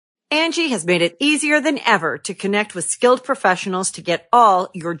Angie has made it easier than ever to connect with skilled professionals to get all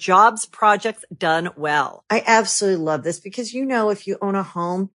your jobs projects done well. I absolutely love this because, if you own a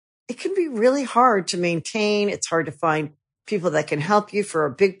home, it can be really hard to maintain. It's hard to find people that can help you for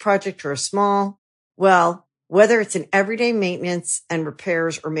a big project or a small. Well, whether it's in everyday maintenance and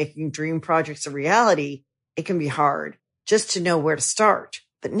repairs or making dream projects a reality, it can be hard just to know where to start.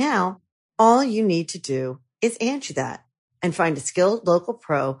 But now all you need to do is Angie that and find a skilled local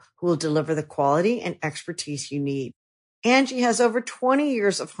pro who will deliver the quality and expertise you need. Angie has over 20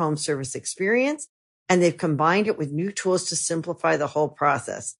 years of home service experience, and they've combined it with new tools to simplify the whole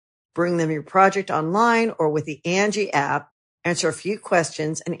process. Bring them your project online or with the Angie app, answer a few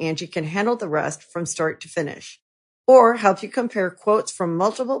questions, and Angie can handle the rest from start to finish. Or help you compare quotes from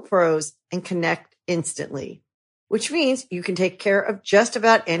multiple pros and connect instantly, which means you can take care of just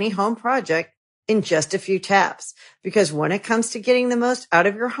about any home project in just a few taps. Because when it comes to getting the most out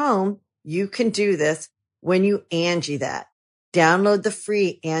of your home, you can do this when you Angie that. Download the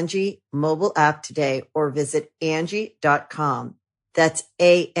free Angie mobile app today or visit Angie.com. That's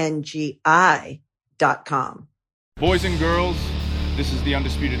ANGI.com. Boys and girls, this is the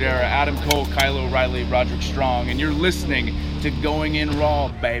Undisputed Era. Adam Cole, Kyle O'Reilly, Roderick Strong, and you're listening to Going In Raw,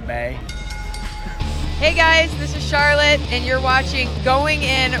 baby. Hey guys, this is Charlotte, and you're watching Going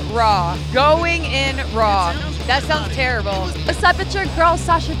In Raw. Going In Raw. That sounds terrible. What's up? It's your girl,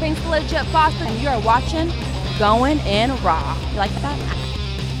 Sasha Banks, the legit boss, and you are watching Going In Raw. You like that?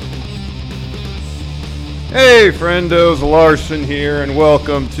 Hey, friendos, Larson here, and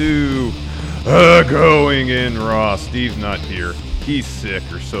welcome to Going In Raw. Steve's not here. He's sick,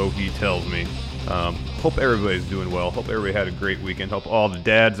 or so he tells me. Hope everybody's doing well. Hope everybody had a great weekend. Hope all the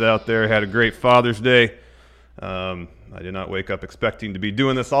dads out there had a great Father's Day. I did not wake up expecting to be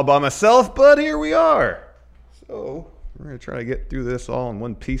doing this all by myself, but here we are. So we're going to try to get through this all in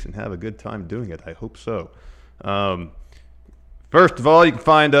one piece and have a good time doing it. I hope so. First of all, you can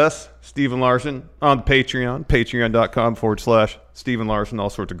find us, Steve and Larson, on the Patreon, patreon.com/Steve and Larson. All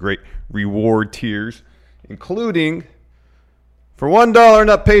sorts of great reward tiers, including, for $1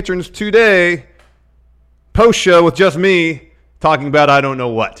 and up patrons today, post show with just me talking about I don't know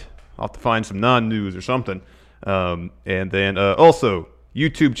what. I'll have to find some non-news or something. And then also,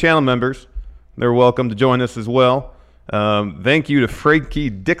 YouTube channel members, they're welcome to join us as well. Thank you to Frankie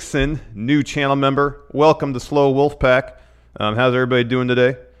Dixon, new channel member. Welcome to Slow Wolfpack. How's everybody doing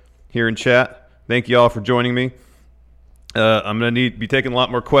today here in chat? Thank you all for joining me. I'm going to be taking a lot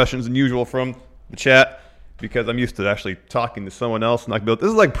more questions than usual from the chat because I'm used to actually talking to someone else. And this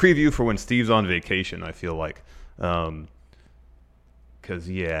is like preview for when Steve's on vacation, I feel like. Because,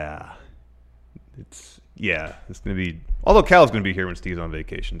 it's going to be... Although Cal's going to be here when Steve's on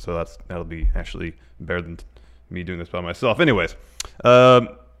vacation, so that'll be actually better than me doing this by myself. Anyways, no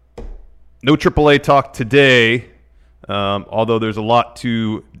AAA talk today. Although there's a lot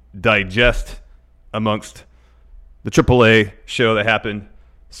to digest amongst the AAA show that happened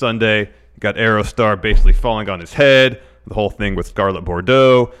Sunday. You got Aerostar basically falling on his head, the whole thing with Scarlett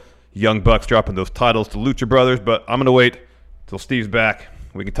Bordeaux, Young Bucks dropping those titles to Lucha Brothers, but I'm going to wait till Steve's back.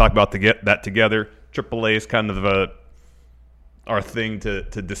 We can talk about that together. AAA is kind of our thing to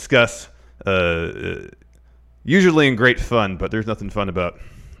discuss, usually in great fun, but there's nothing fun about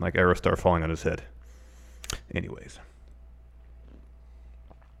like Aerostar falling on his head. Anyways.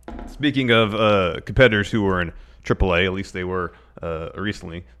 Speaking of competitors who were in AAA, at least they were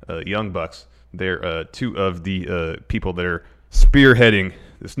recently, Young Bucks, they're two of the people that are spearheading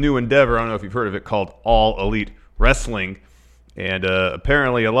this new endeavor. I don't know if you've heard of it, called All Elite Wrestling. And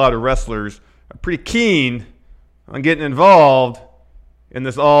apparently a lot of wrestlers are pretty keen on getting involved in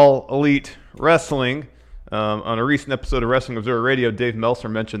this All Elite Wrestling. On a recent episode of Wrestling Observer Radio, Dave Meltzer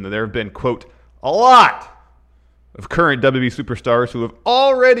mentioned that there have been, quote, a lot of current WWE superstars who have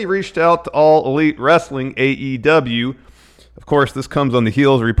already reached out to All Elite Wrestling, AEW. Of course, this comes on the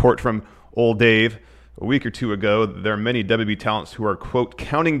heels of a report from old Dave a week or two ago. There are many WWE talents who are, quote,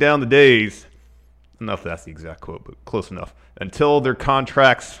 counting down the days. I don't know if that's the exact quote, but close enough. Until their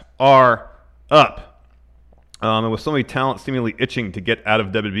contracts are up. And with so many talents seemingly itching to get out of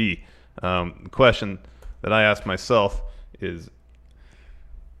WWE, the question that I ask myself is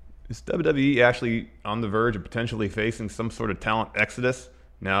WWE actually on the verge of potentially facing some sort of talent exodus?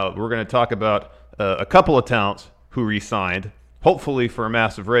 Now, we're going to talk about a couple of talents who re-signed, hopefully for a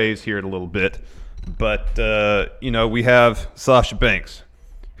massive raise here in a little bit. But, we have Sasha Banks,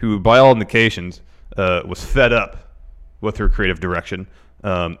 who, by all indications, was fed up with her creative direction,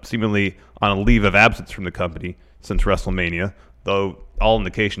 seemingly on a leave of absence from the company since WrestleMania, though all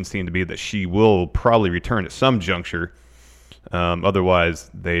indications seem to be that she will probably return at some juncture.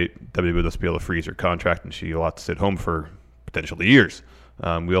 Otherwise, WWE would just be able to freeze her contract, and she'll have to sit home for potentially years.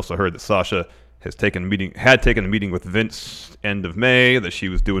 We also heard that Sasha had taken a meeting with Vince end of May, that she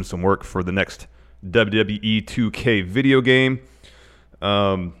was doing some work for the next WWE 2K video game.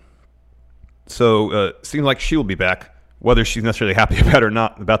 So seems like she will be back. Whether she's necessarily happy about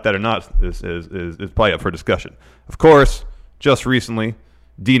that or not is probably up for discussion. Of course, just recently,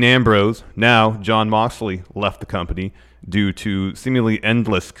 Dean Ambrose, now Jon Moxley, left the company due to seemingly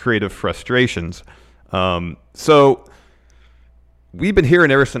endless creative frustrations. So we've been hearing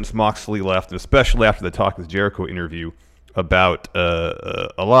ever since Moxley left, and especially after the Talk Is Jericho interview, about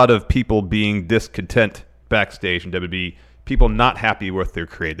a lot of people being discontent backstage in WWE, people not happy with their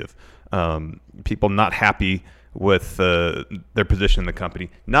creative, people not happy with their position in the company,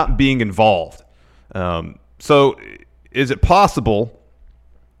 not being involved. So is it possible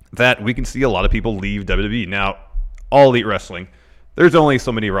that we can see a lot of people leave WWE? Now, All Elite Wrestling, there's only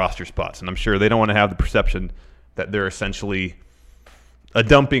so many roster spots, and I'm sure they don't want to have the perception that they're essentially a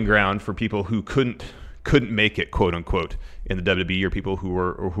dumping ground for people who couldn't make it, quote unquote, in the WWE, or people who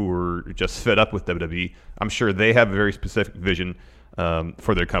were just fed up with WWE. I'm sure they have a very specific vision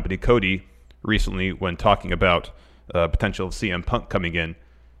for their company. Cody recently, when talking about potential of CM Punk coming in,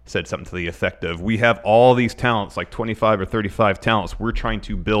 said something to the effect of, we have all these talents, like 25 or 35 talents, we're trying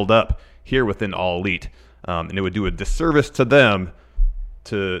to build up here within All Elite. And it would do a disservice to them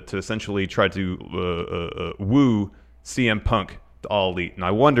to essentially try to woo CM Punk to All Elite. And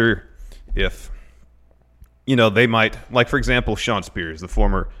I wonder if, they might, like, for example, Sean Spears, the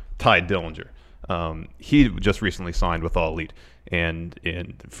former Ty Dillinger. He just recently signed with All Elite. And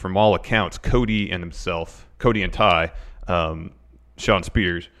from all accounts, Cody and Ty, Sean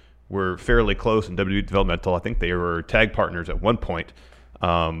Spears, were fairly close in WWE developmental. I think they were tag partners at one point.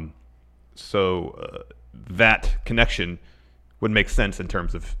 So that connection would make sense in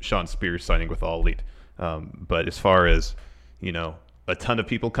terms of Sean Spears signing with All Elite. But as far as, a ton of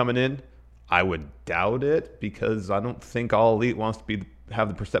people coming in, I would doubt it, because I don't think All Elite wants to have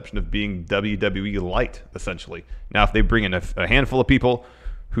the perception of being WWE light, essentially. Now, if they bring in a handful of people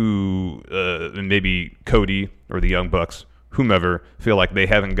who, maybe Cody or the Young Bucks, whomever, feel like they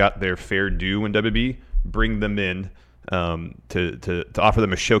haven't got their fair due in WWE, bring them in to offer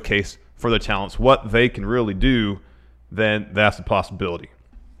them a showcase for their talents, what they can really do, then that's a possibility.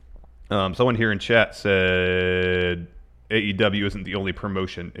 Someone here in chat said AEW isn't the only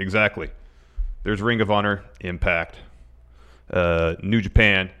promotion. Exactly. There's Ring of Honor, Impact, New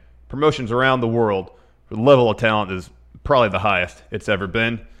Japan, promotions around the world. The level of talent is probably the highest it's ever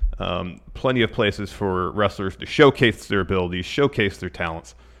been. Plenty of places for wrestlers to showcase their abilities, showcase their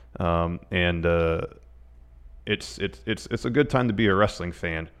talents, and it's a good time to be a wrestling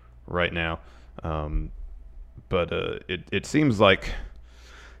fan right now. But it seems like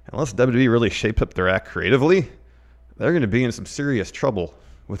unless WWE really shapes up their act creatively, they're going to be in some serious trouble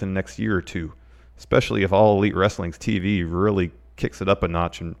within the next year or two, especially if All Elite Wrestling's TV really kicks it up a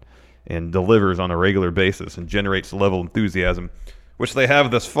notch and delivers on a regular basis and generates the level of enthusiasm, which they have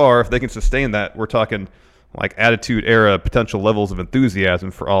thus far. If they can sustain that, we're talking like Attitude Era potential levels of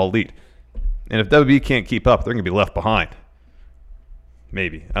enthusiasm for All Elite. And if WWE can't keep up, they're going to be left behind.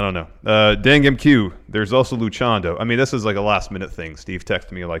 Maybe. I don't know. Dang MQ, there's also Luchando. I mean, this is like a last-minute thing. Steve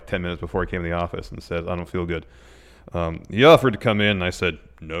texted me like 10 minutes before I came to the office and said, I don't feel good. He offered to come in, and I said,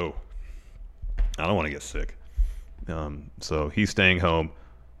 no. I don't want to get sick. So he's staying home.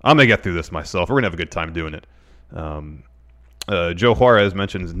 I'm going to get through this myself. We're going to have a good time doing it. Joe Juarez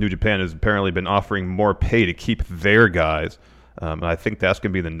mentions New Japan has apparently been offering more pay to keep their guys. And I think that's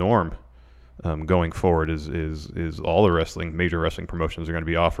going to be the norm going forward is all the major wrestling promotions are going to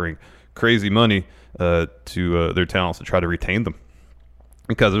be offering crazy money to their talents to try to retain them,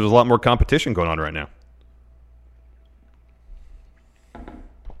 because there's a lot more competition going on right now.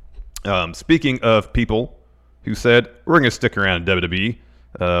 Speaking of people who said, we're going to stick around in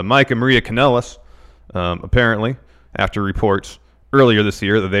WWE, Mike and Maria Kanellis, apparently, after reports earlier this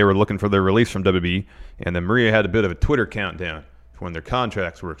year that they were looking for their release from WWE, and then Maria had a bit of a Twitter countdown for when their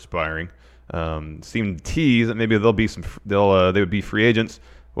contracts were expiring. Seemed to tease that maybe they would be free agents.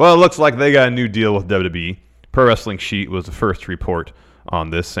 Well, it looks like they got a new deal with WWE. Pro Wrestling Sheet was the first report on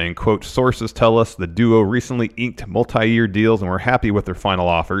this, saying, quote, sources tell us the duo recently inked multi-year deals and were happy with their final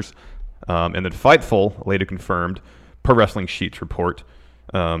offers. And then Fightful later confirmed Pro Wrestling Sheet's report,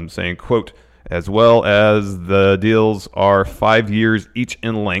 saying, quote, as well as the deals are 5 years each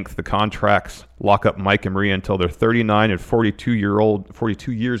in length, the contracts lock up Mike and Maria until they're 39 and 42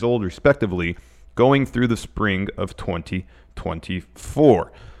 years old, respectively, going through the spring of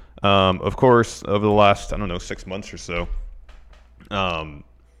 2024. Of course, over the last, 6 months or so,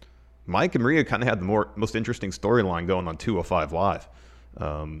 Mike and Maria kind of had the most interesting storyline going on 205 Live.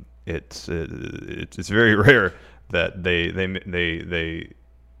 It's very rare that they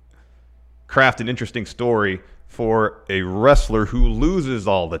craft an interesting story for a wrestler who loses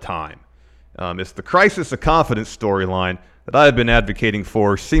all the time. It's the crisis of confidence storyline that I've been advocating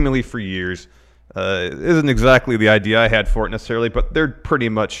for seemingly for years. It isn't exactly the idea I had for it necessarily, but they're pretty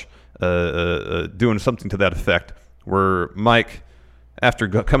much doing something to that effect, where Mike, after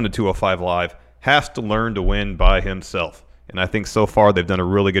coming to 205 Live, has to learn to win by himself. And I think so far they've done a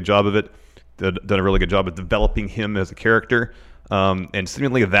really good job of it. They've done a really good job of developing him as a character. And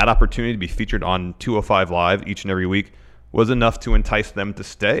seemingly that opportunity to be featured on 205 Live each and every week was enough to entice them to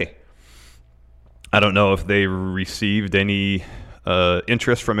stay. I don't know if they received any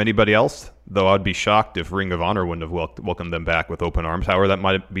interest from anybody else, though I'd be shocked if Ring of Honor wouldn't have welcomed them back with open arms. However,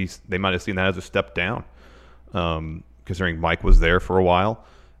 they might have seen that as a step down, considering Mike was there for a while.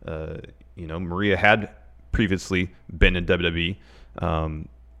 Maria had previously been in WWE,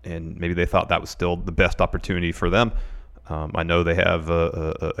 and maybe they thought that was still the best opportunity for them. I know they have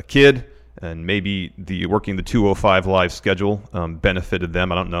a kid, and maybe working the 205 Live schedule benefited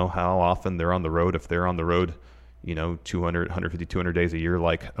them. I don't know how often they're on the road, if they're on the road 200, 150, 200 days a year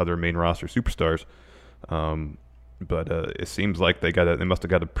like other main roster superstars. But it seems like they must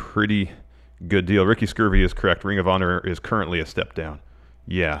have got a pretty good deal. Ricky Scurvy is correct. Ring of Honor is currently a step down.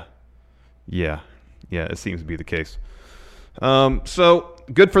 Yeah, it seems to be the case. So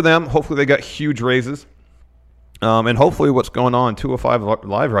good for them. Hopefully they got huge raises. And hopefully what's going on 205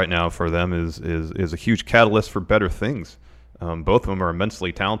 Live right now for them is a huge catalyst for better things. Both of them are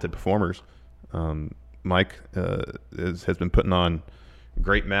immensely talented performers. Mike has been putting on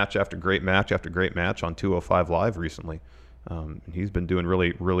great match after great match after great match on 205 Live recently. He's been doing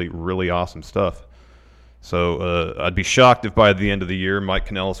really, really, really awesome stuff. So I'd be shocked if by the end of the year Mike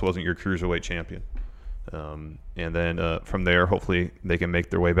Kanellis wasn't your Cruiserweight champion. And then from there, hopefully they can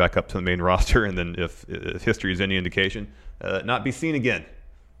make their way back up to the main roster, and then if history is any indication, not be seen again.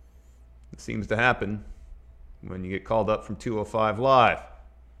 It seems to happen when you get called up from 205 Live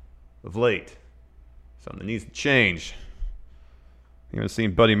of late. Something needs to change. You haven't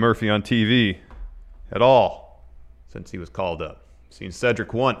seen Buddy Murphy on TV at all since he was called up. Seen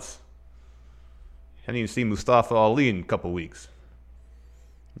Cedric once. Haven't even seen Mustafa Ali in a couple weeks.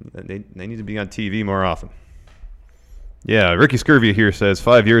 They need to be on TV more often. Yeah, Ricky Scurvy here says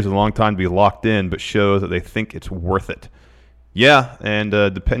 5 years is a long time to be locked in, but shows that they think it's worth it. Yeah, and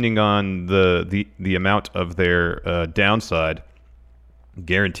depending on the amount of their downside,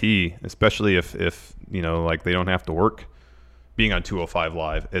 guarantee, especially if like they don't have to work being on 205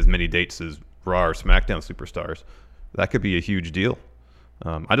 Live as many dates as Raw or SmackDown superstars, that could be a huge deal.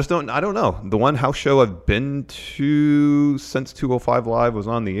 I don't know. The one house show I've been to since 205 Live was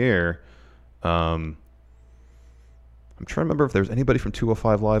on the air, I'm trying to remember if there's anybody from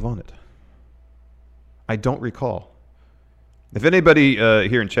 205 Live on it. I don't recall. If anybody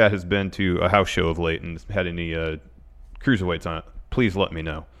here in chat has been to a house show of late and had any cruiserweights on it, please let me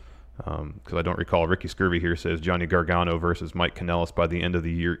know, because I don't recall. Ricky Scurvy here says Johnny Gargano versus Mike Kanellis by the end of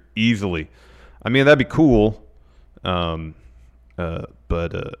the year easily. I mean, that'd be cool.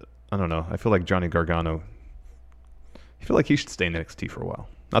 But I don't know. I feel like Johnny Gargano, I feel like he should stay in NXT for a while.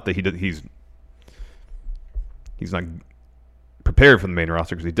 Not that he's not prepared for the main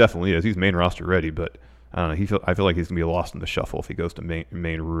roster, because he definitely is. He's main roster ready, but I don't know. I feel like he's going to be lost in the shuffle if he goes to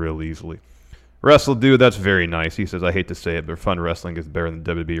main real easily. Wrestle Dude, that's very nice. He says, I hate to say it, but fun wrestling is better than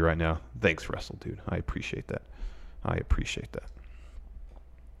WWE right now. Thanks, Wrestle Dude. I appreciate that.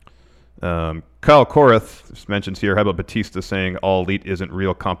 Kyle Korath mentions here, how about Batista saying All Elite isn't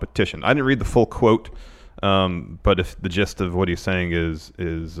real competition? I didn't read the full quote, but if the gist of what he's saying is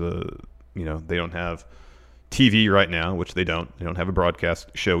they don't have TV right now, which they don't. They don't have a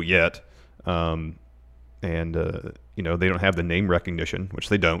broadcast show yet, and they don't have the name recognition, which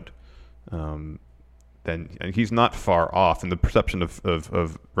they don't. Then and he's not far off in the perception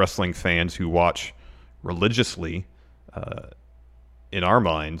of wrestling fans who watch religiously. In our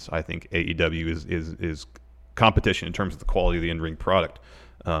minds, I think AEW is competition in terms of the quality of the in-ring product,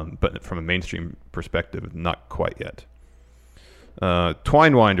 but from a mainstream perspective, not quite yet.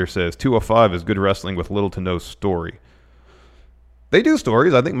 Twinewinder says 205 is good wrestling with little to no story. They do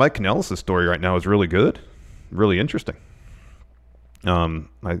stories. I think Mike Kanellis' story right now is really good, really interesting.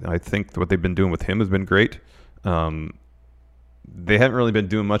 I think what they've been doing with him has been great. They haven't really been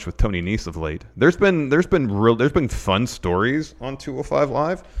doing much with Tony Nese of late. There's been fun stories on 205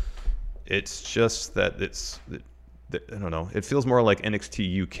 Live. It's just that I don't know. It feels more like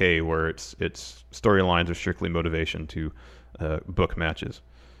NXT UK, where its storylines are strictly motivation to book matches,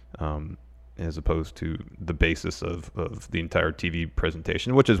 as opposed to the basis of the entire TV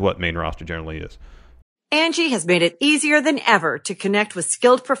presentation, which is what main roster generally is. Angie has made it easier than ever to connect with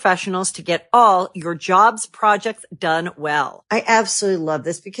skilled professionals to get all your jobs projects done well. I absolutely love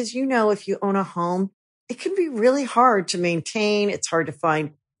this because, if you own a home, it can be really hard to maintain. It's hard to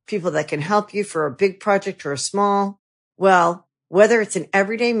find people that can help you for a big project or a small. Well, whether it's in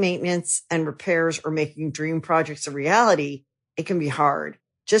everyday maintenance and repairs or making dream projects a reality, it can be hard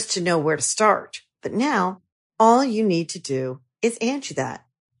just to know where to start. But now all you need to do is Angie that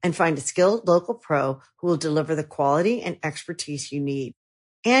and find a skilled local pro who will deliver the quality and expertise you need.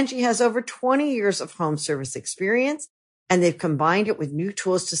 Angie has over 20 years of home service experience, and they've combined it with new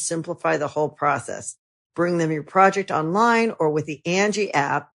tools to simplify the whole process. Bring them your project online or with the Angie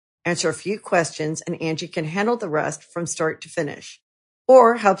app, answer a few questions, and Angie can handle the rest from start to finish.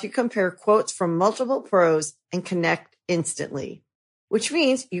 Or help you compare quotes from multiple pros and connect instantly, which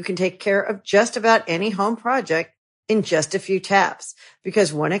means you can take care of just about any home project in just a few taps.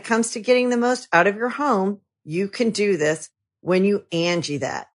 Because when it comes to getting the most out of your home, you can do this when you Angie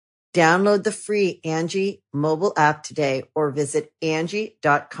that. Download the free Angie mobile app today or visit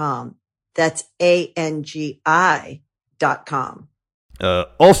Angie.com. That's ANGI.com.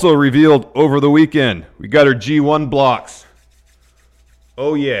 Also revealed over the weekend, we got our G1 blocks.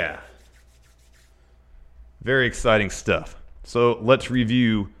 Oh yeah. Very exciting stuff. So let's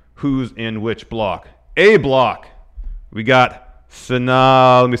review who's in which block. A block. We got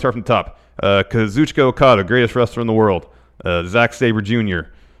let me start from the top. Kazuchika Okada, greatest wrestler in the world. Zack Sabre Jr.,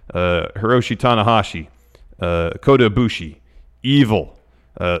 Hiroshi Tanahashi, Kota Ibushi, Evil,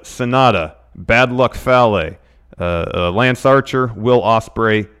 Sonata, Bad Luck Fale, Lance Archer, Will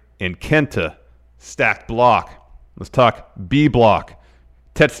Ospreay, and Kenta. Stacked block. Let's talk B block.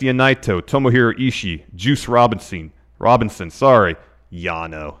 Tetsuya Naito, Tomohiro Ishii, Juice Robinson,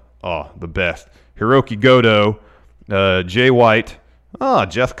 Yano. Oh, the best. Hiroki Goto, Jay White,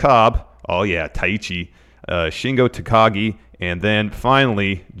 Jeff Cobb, oh yeah, Taichi, Shingo Takagi, and then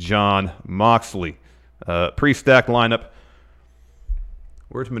finally Jon Moxley. Pretty stacked lineup.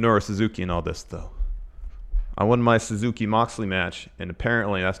 Where's Minoru Suzuki in all this, though? I won my Suzuki-Moxley match, and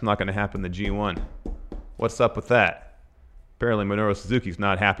apparently that's not going to happen in the G1. What's up with that? Apparently Minoru Suzuki's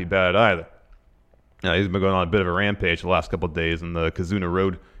not happy about it either. He's been going on a bit of a rampage the last couple of days in the Kazuna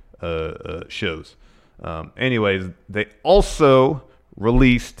Road shows. Anyways, they also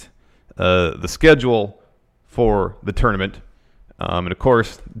released the schedule for the tournament. And of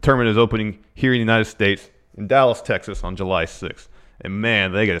course, the tournament is opening here in the United States in Dallas, Texas on July 6th. And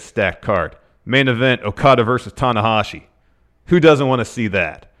man, they get a stacked card. Main event, Okada versus Tanahashi. Who doesn't want to see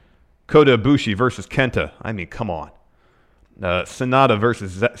that? Kota Ibushi versus Kenta. I mean, come on. Sonata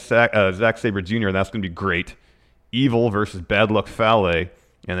versus Zack Sabre Jr. That's going to be great. Evil versus Bad Luck Fale.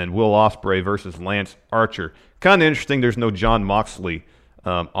 And then Will Ospreay versus Lance Archer. Kind of interesting there's no Jon Moxley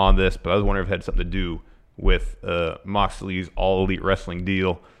on this, but I was wondering if it had something to do with Moxley's All Elite Wrestling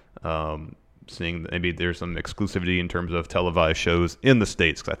deal. Seeing that maybe there's some exclusivity in terms of televised shows in the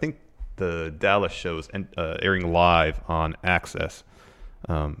States. Because I think the Dallas show is airing live on Access.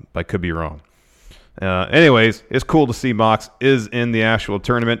 But I could be wrong. Anyways, it's cool to see Mox is in the actual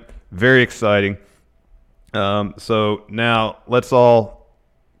tournament. Very exciting. So now let's all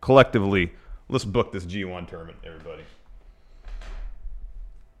collectively, let's book this G1 tournament, everybody.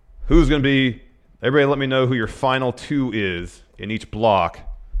 Who's going to be, everybody let me know who your final two is in each block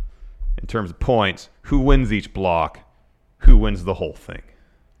in terms of points. Who wins each block? Who wins the whole thing?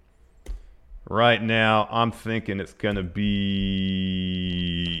 Right now, I'm thinking it's going to be...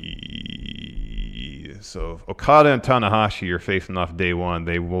 So if Okada and Tanahashi are facing off day one,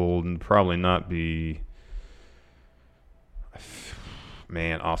 they will probably not be...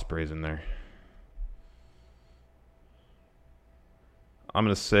 Man, Ospreay's in there. I'm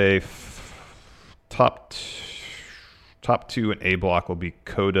going to say top two in A block will be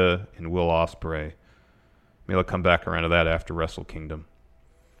Kota and Will Ospreay. Maybe I'll come back around to that after Wrestle Kingdom.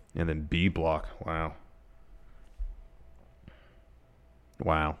 And then B block. Wow.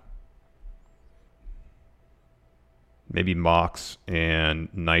 Maybe Mox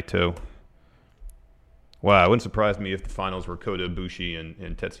and Naito. Wow, it wouldn't surprise me if the finals were Kota Ibushi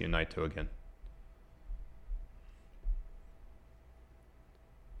and Tetsuya Naito again.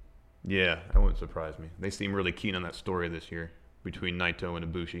 Yeah, that wouldn't surprise me. They seem really keen on that story this year between Naito and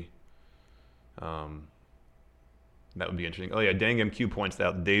Ibushi. That would be interesting. Oh yeah, Dang MQ points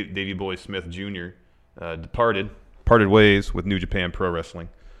out Davey Boy Smith Jr. Parted ways with New Japan Pro Wrestling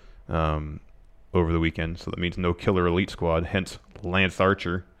over the weekend. So that means no Killer Elite Squad. Hence, Lance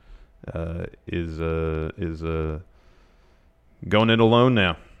Archer is Going it alone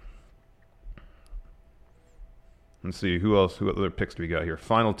now. Let's see, who else? Who other picks do we got here?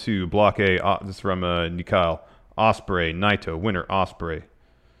 Final two, Block A. This is from Nikyle. Ospreay, Naito, winner Ospreay.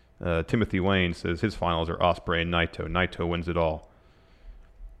 Timothy Wayne says his finals are Ospreay and Naito. Naito wins it all.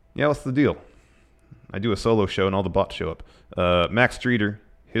 Yeah, what's the deal? I do a solo show and all the bots show up. Max Streeter,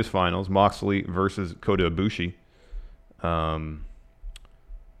 his finals, Moxley versus Kota Ibushi.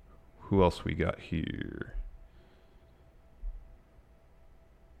 Who else we got here?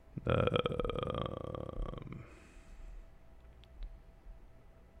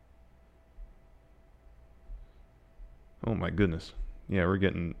 Oh my goodness. Yeah, we're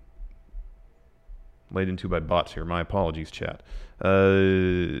getting laid into by bots here. My apologies, chat.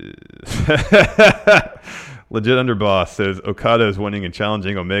 Legit Underboss says Okada is winning and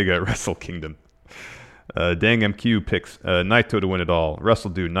challenging Omega at Wrestle Kingdom. Dang MQ picks Naito to win it all. Wrestle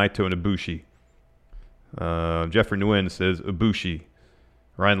Dude, Naito and Ibushi. Jeffrey Nguyen says Ibushi.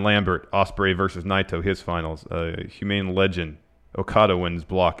 Ryan Lambert, Ospreay versus Naito, his finals. Humane Legend, Okada wins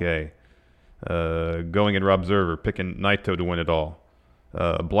Block A. Going in Rob Observer, picking Naito to win it all.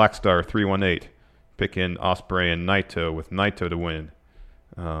 Blackstar 318, picking Ospreay and Naito with Naito to win.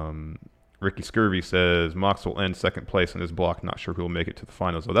 Ricky Scurvy says Mox will end second place in his block. Not sure who will make it to the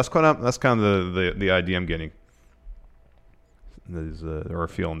finals. So that's kind of the idea I'm getting. Or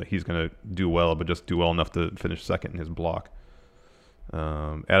feeling that he's going to do well, but just do well enough to finish second in his block.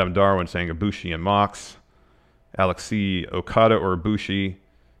 Adam Darwin saying Ibushi and Mox. Alex C, Okada or Ibushi.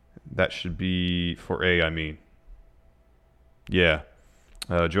 That should be for A, I mean. Yeah.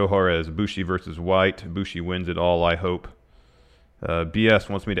 Joe Juarez, Ibushi versus White. Ibushi wins it all, I hope. BS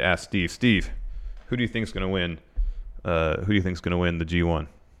wants me to ask Steve. Steve, who do you think's going to win? Who do you think's going to win the G1?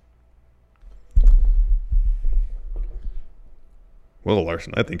 Well,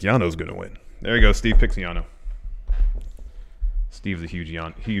 Larson, I think Yano's going to win. There you go. Steve picks Yano. Steve's a huge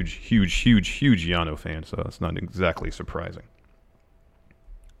Yano fan, so it's not exactly surprising.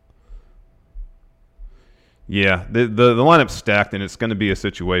 Yeah, the lineup's stacked, and it's going to be a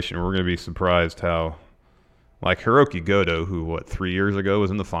situation where we're going to be surprised how, like Hiroki Goto, who 3 years ago was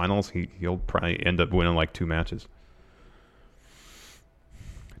in the finals, he'll probably end up winning like 2 matches.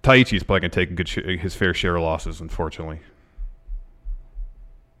 Taichi's probably going to take his fair share of losses, unfortunately.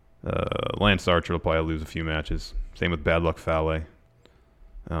 Lance Archer will probably lose a few matches. Same with Bad Luck Fale.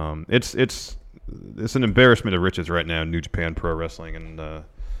 It's an embarrassment of riches right now in New Japan Pro Wrestling,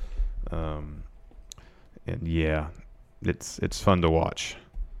 and yeah, it's fun to watch.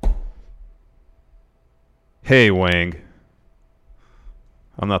 Hey Wang,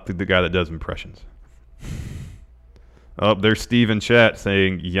 I'm not the guy that does impressions. Oh, there's Steve in chat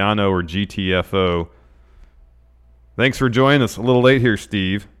saying Yano or GTFO. Thanks for joining us a little late here,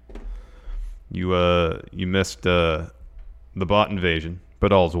 Steve. You missed the bot invasion,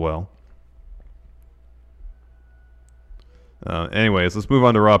 but all's well. Anyways, let's move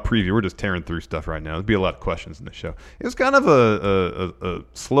on to Raw preview. We're just tearing through stuff right now. There'll be a lot of questions in the show. It was kind of a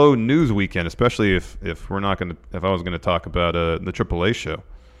slow news weekend, especially if I was gonna talk about the AAA show,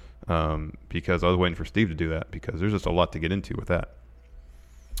 because I was waiting for Steve to do that because there's just a lot to get into with that.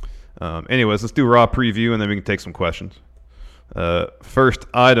 Anyways, let's do Raw preview and then we can take some questions. First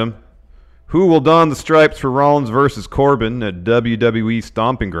item. Who will don the stripes for Rollins versus Corbin at WWE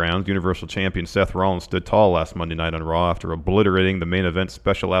Stomping Grounds? Universal Champion Seth Rollins stood tall last Monday night on Raw after obliterating the main event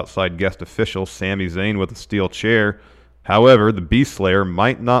special outside guest official Sami Zayn with a steel chair. However, the Beast Slayer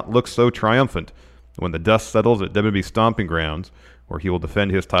might not look so triumphant when the dust settles at WWE Stomping Grounds, where he will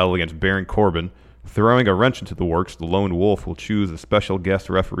defend his title against Baron Corbin. Throwing a wrench into the works, the Lone Wolf will choose a special guest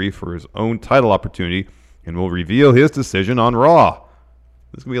referee for his own title opportunity and will reveal his decision on Raw.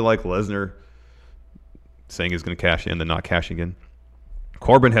 This is going to be like Lesnar saying he's going to cash in, then not cashing in.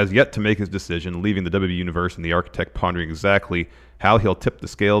 Corbin has yet to make his decision, leaving the WWE Universe and the Architect pondering exactly how he'll tip the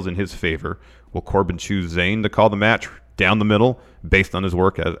scales in his favor. Will Corbin choose Zayn to call the match down the middle based on his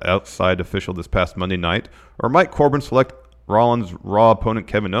work as outside official this past Monday night? Or might Corbin select Rollins' Raw opponent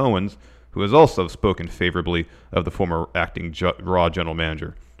Kevin Owens, who has also spoken favorably of the former acting Raw general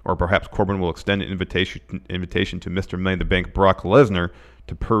manager? Or perhaps Corbin will extend an invitation to Mr. Money in the Bank Brock Lesnar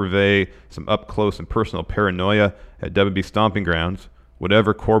to purvey some up-close and personal paranoia at WWE Stomping Grounds.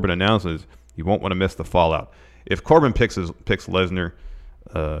 Whatever Corbin announces, you won't want to miss the fallout. If Corbin picks Lesnar,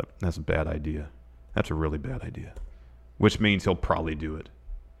 that's a bad idea. That's a really bad idea. Which means he'll probably do it.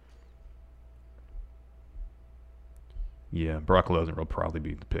 Yeah, Brock Lesnar will probably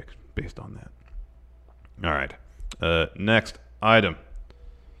be the pick based on that. All right. Next item.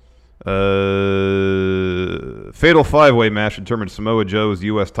 Fatal 5-way match determined Samoa Joe's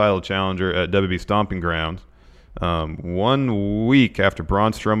U.S. title challenger at WWE Stomping Grounds. 1 week after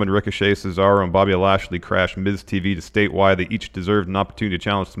Braun Strowman, Ricochet, Cesaro, and Bobby Lashley crashed Miz TV to state why they each deserved an opportunity to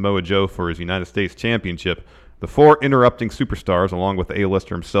challenge Samoa Joe for his United States Championship, the 4 interrupting superstars, along with the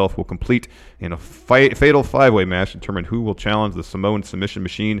A-lister himself, will compete in a fatal 5-way match to determine who will challenge the Samoan Submission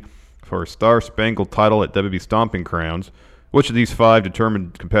Machine for a Star-Spangled title at WWE Stomping Grounds. Which of these 5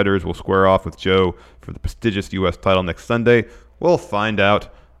 determined competitors will square off with Joe for the prestigious U.S. title next Sunday? We'll find out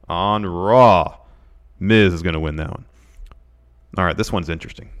on Raw. Miz is going to win that one. All right, this one's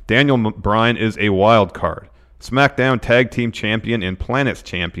interesting. Daniel Bryan is a wild card. SmackDown Tag Team Champion and Planets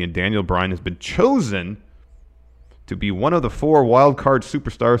Champion Daniel Bryan has been chosen to be one of the 4 wild card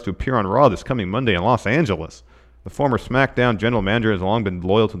superstars to appear on Raw this coming Monday in Los Angeles. The former SmackDown general manager has long been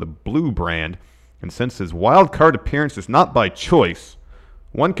loyal to the Blue brand, and since his wild card appearance is not by choice,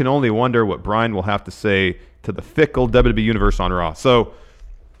 one can only wonder what Bryan will have to say to the fickle WWE Universe on Raw. So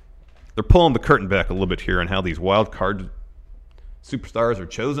they're pulling the curtain back a little bit here on how these wild card superstars are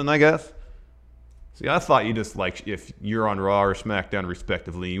chosen, I guess. See, I thought you just, like, if you're on Raw or SmackDown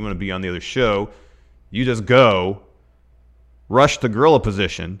respectively, you want to be on the other show, you just go, rush to gorilla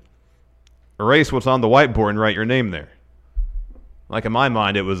position, erase what's on the whiteboard, and write your name there. Like, in my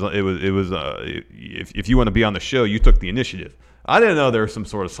mind, it was if you want to be on the show, you took the initiative. I didn't know there was some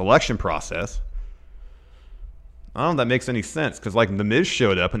sort of selection process. I don't know if that makes any sense, because, like, The Miz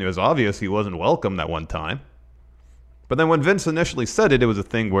showed up, and it was obvious he wasn't welcome that one time. But then when Vince initially said it, it was a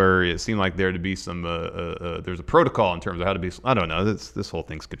thing where it seemed like there to be some, there's a protocol in terms of how to be, I don't know, this whole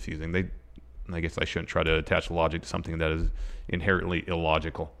thing's confusing. I guess I shouldn't try to attach logic to something that is inherently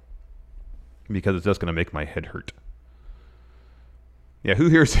illogical, because it's just going to make my head hurt. Yeah, who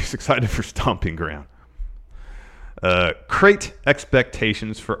here is excited for Stomping Ground? Crate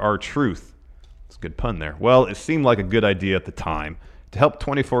expectations for R-Truth. That's a good pun there. Well, it seemed like a good idea at the time. To help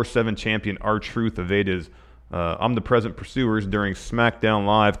 24/7 champion R-Truth evade his omnipresent pursuers during SmackDown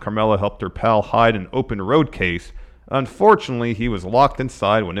Live, Carmella helped her pal hide an open road case. Unfortunately, he was locked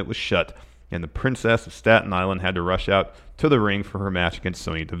inside when it was shut, and the Princess of Staten Island had to rush out to the ring for her match against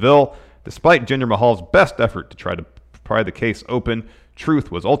Sonya Deville. Despite Jinder Mahal's best effort to try to pry the case open,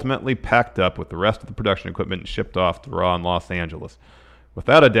 Truth was ultimately packed up with the rest of the production equipment and shipped off to Raw in Los Angeles.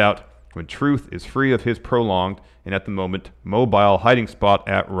 Without a doubt, when Truth is free of his prolonged and at the moment mobile hiding spot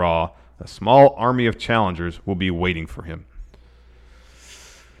at Raw, a small army of challengers will be waiting for him.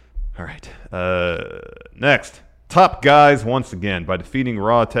 All right. Next. Top guys once again by defeating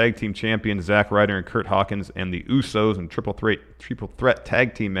Raw Tag Team Champions Zack Ryder and Kurt Hawkins and the Usos in triple threat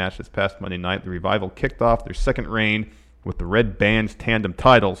tag team match this past Monday night. The Revival kicked off their second reign with the Red Band's tandem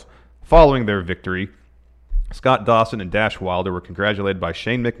titles. Following their victory, Scott Dawson and Dash Wilder were congratulated by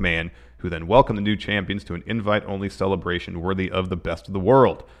Shane McMahon, who then welcomed the new champions to an invite-only celebration worthy of the best of the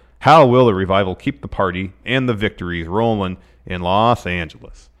world. How will the Revival keep the party and the victories rolling in Los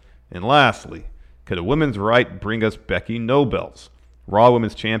Angeles? And lastly, could a women's right bring us Becky Nobels? Raw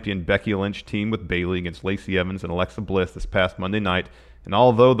Women's Champion Becky Lynch teamed with Bayley against Lacey Evans and Alexa Bliss this past Monday night, and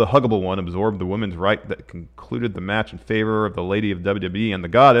although the Huggable One absorbed the women's right that concluded the match in favor of the Lady of WWE and the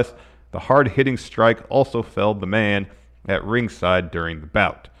Goddess, the hard-hitting strike also felled the man at ringside during the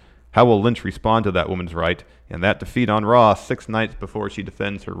bout. How will Lynch respond to that woman's right and that defeat on Raw 6 nights before she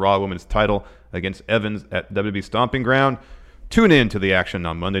defends her Raw Women's title against Evans at WWE Stomping Ground? Tune in to the action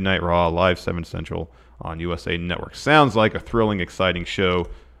on Monday Night Raw, live 7 Central on USA Network. Sounds like a thrilling, exciting show.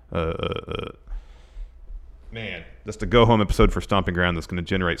 Man, just a go-home episode for Stomping Ground that's going to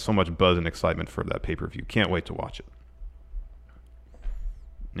generate so much buzz and excitement for that pay-per-view. Can't wait to watch it.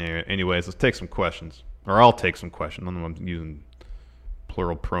 Anyways, let's take some questions. Or I'll take some questions. I don't know if I'm using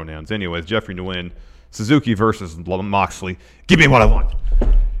plural pronouns. Anyways, Jeffrey Nguyen, Suzuki versus Moxley. Give me what I want.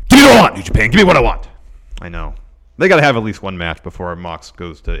 Give me what I want, New Japan. Give me what I want. I know. They got to have at least one match before Mox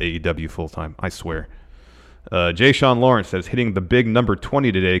goes to AEW full-time. I swear. Jay Sean Lawrence says, hitting the big number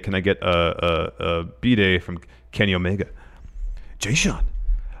 20 today. Can I get a B-Day from Kenny Omega? Jay Sean,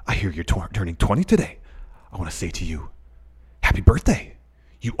 I hear you're turning 20 today. I want to say to you, happy birthday,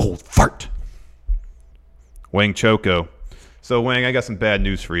 you old fart. Wang Choco. So, Wang, I got some bad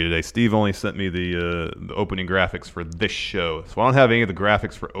news for you today. Steve only sent me the opening graphics for this show. So I don't have any of the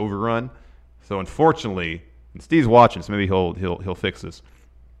graphics for Overrun. So, unfortunately, and Steve's watching, so maybe he'll fix this.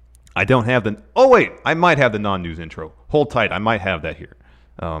 I don't have the... Oh, wait. I might have the non-news intro. Hold tight. I might have that here.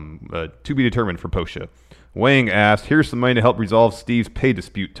 To be determined for post-show. Wang asked, here's some money to help resolve Steve's pay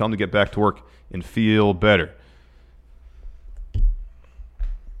dispute. Tell him to get back to work and feel better.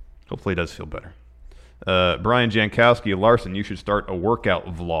 Hopefully he does feel better. Brian Jankowski, Larson, you should start a workout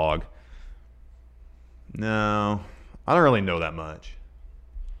vlog. No, I don't really know that much.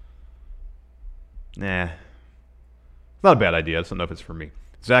 Nah, Not a bad idea. I just don't know if it's for me.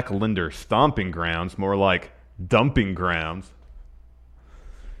 Zach Linder, stomping grounds, more like dumping grounds.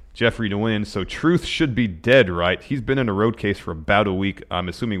 Jeffrey to win. So Truth should be dead, right? He's been in a road case for about a week, I'm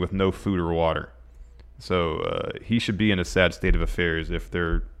assuming with no food or water. So he should be in a sad state of affairs if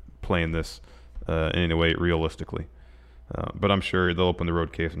they're playing this in any way realistically. But I'm sure they'll open the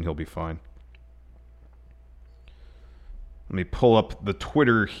road case and he'll be fine. Let me pull up the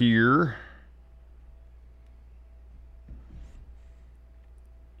Twitter here.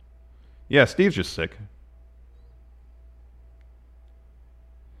 Yeah, Steve's just sick.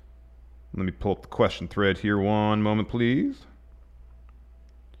 Let me pull up the question thread here. One moment, please.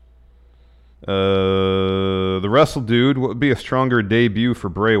 The Wrestle Dude, what would be a stronger debut for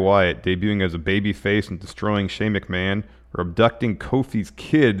Bray Wyatt? Debuting as a babyface and destroying Shane McMahon, or abducting Kofi's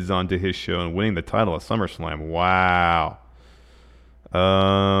kids onto his show and winning the title at SummerSlam? Wow.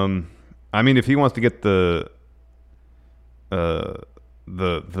 I mean, if he wants to get they want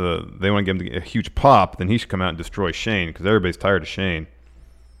to give him a huge pop, then he should come out and destroy Shane, because everybody's tired of Shane.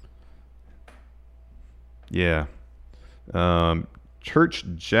 Yeah. Church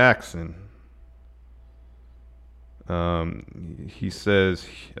Jackson. He says,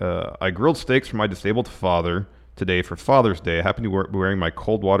 I grilled steaks for my disabled father today for Father's Day. I happened to be wearing my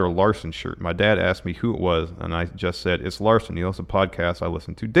Coldwater Larson shirt. My dad asked me who it was, and I just said, it's Larson. He hosts a podcast I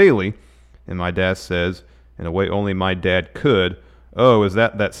listen to daily. And my dad says, in a way only my dad could, oh, is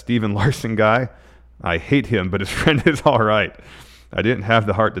that Steven Larson guy? I hate him, but his friend is all right. I didn't have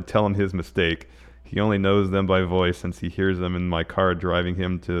the heart to tell him his mistake. He only knows them by voice since he hears them in my car driving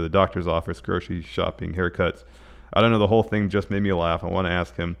him to the doctor's office, grocery shopping, haircuts. I don't know, the whole thing just made me laugh. I want to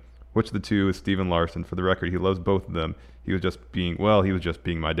ask him, which of the two is Steven Larson? For the record, he loves both of them. He was just being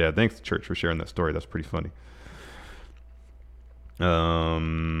my dad. Thanks, Church, for sharing that story. That's pretty funny.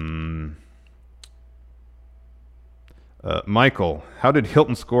 Michael, how did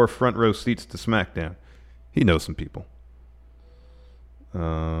Hilton score front row seats to SmackDown? He knows some people.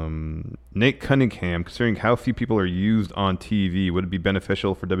 Nate Cunningham, considering how few people are used on TV, would it be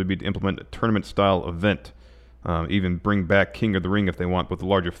beneficial for WWE to implement a tournament-style event? Even bring back King of the Ring if they want with a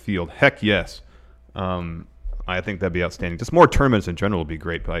larger field? Heck yes. I think that'd be outstanding. Just more tournaments in general would be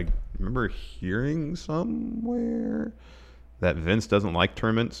great. But I remember hearing somewhere that Vince doesn't like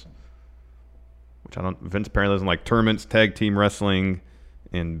tournaments. Vince apparently doesn't like tournaments, tag team wrestling,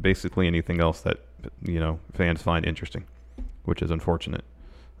 and basically anything else that fans find interesting, which is unfortunate.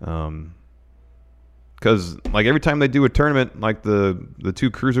 Because every time they do a tournament, like the two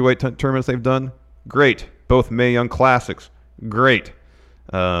cruiserweight tournaments they've done, great. Both Mae Young Classics, great.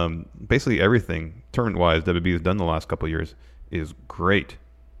 Basically everything tournament-wise WWE has done the last couple of years is great.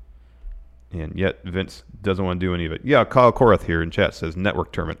 And yet Vince doesn't want to do any of it. Yeah, Kyle Korath here in chat says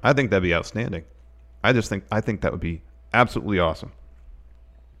network tournament. I think that'd be outstanding. I think that would be absolutely awesome.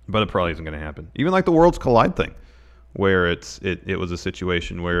 But it probably isn't going to happen. Even like the Worlds Collide thing, where it was a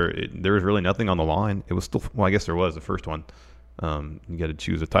situation where there was really nothing on the line. It was still, well, I guess there was the first one. You got to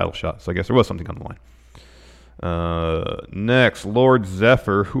choose a title shot. So I guess there was something on the line. Next, Lord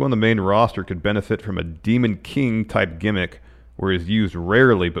Zephyr, who on the main roster could benefit from a Demon King type gimmick where he's used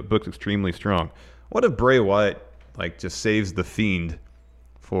rarely but booked extremely strong? What if Bray Wyatt just saves the Fiend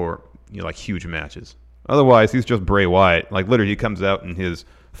for huge matches? Otherwise, he's just Bray Wyatt. Literally, he comes out in his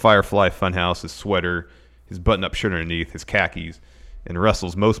Firefly Funhouse, his sweater, his button-up shirt underneath, his khakis, and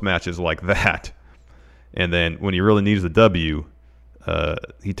wrestles most matches like that. And then when he really needs the W,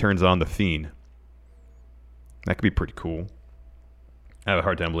 he turns on the Fiend. That could be pretty cool. I have a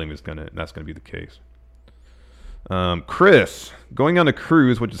hard time believing that's gonna be the case. Chris, going on a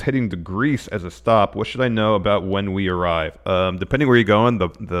cruise which is heading to Greece as a stop, what should I know about when we arrive? Depending where you're going,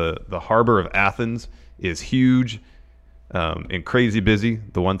 the harbor of Athens is huge and crazy busy.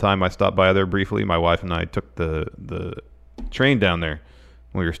 The one time I stopped by there briefly, my wife and I took the train down there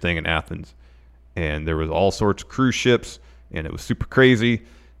when we were staying in Athens, and there was all sorts of cruise ships, and it was super crazy,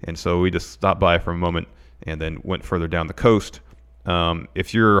 and so we just stopped by for a moment and then went further down the coast.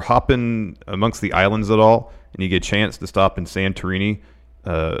 If you're hopping amongst the islands at all and you get a chance to stop in Santorini,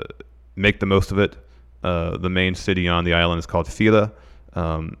 make the most of it. The main city on the island is called Fila.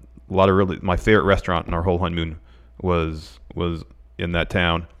 My favorite restaurant in our whole honeymoon was in that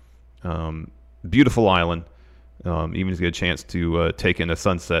town. Beautiful island. Even if you get a chance to take in a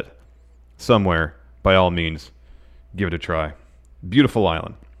sunset somewhere, by all means, give it a try. Beautiful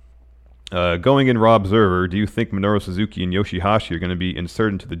island. Going in Raw Observer, do you think Minoru Suzuki and Yoshihashi are going to be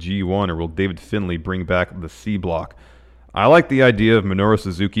inserted into the G1, or will David Finlay bring back the C block? I like the idea of Minoru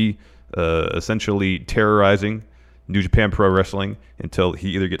Suzuki essentially terrorizing New Japan Pro Wrestling until he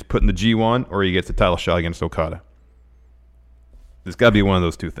either gets put in the G1 or he gets a title shot against Okada. It's got to be one of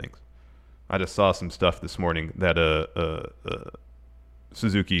those two things. I just saw some stuff this morning that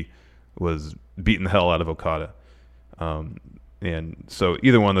Suzuki was beating the hell out of Okada. And so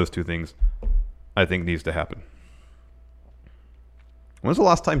either one of those two things I think needs to happen. When's the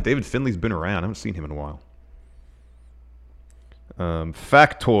last time David Finley's been around? I haven't seen him in a while.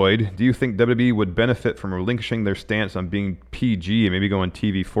 Factoid, do you think WWE would benefit from relinquishing their stance on being PG and maybe go on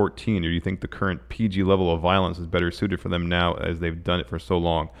TV 14? Or do you think the current PG level of violence is better suited for them now as they've done it for so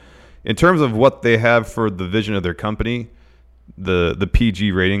long? In terms of what they have for the vision of their company, the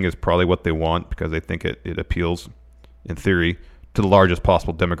PG rating is probably what they want because they think it appeals, in theory, to the largest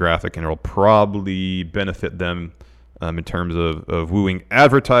possible demographic, and it will probably benefit them in terms of wooing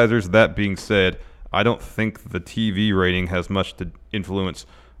advertisers. That being said, I don't think the TV rating has much to influence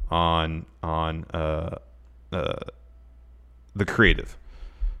on the creative.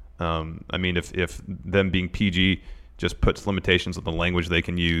 I mean, if them being PG just puts limitations on the language they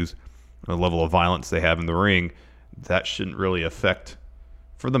can use, the level of violence they have in the ring, that shouldn't really affect,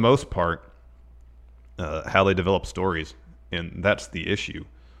 for the most part, how they develop stories. And that's the issue.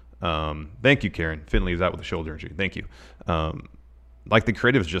 Thank you, Karen. Finley is out with a shoulder injury. Thank you. Like, the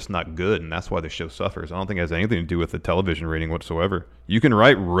creative is just not good, and that's why the show suffers. I don't think it has anything to do with the television rating whatsoever. You can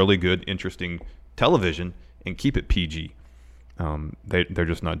write really good, interesting television and keep it PG. They're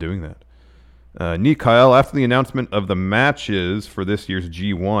just not doing that. Neat Kyle, after the announcement of the matches for this year's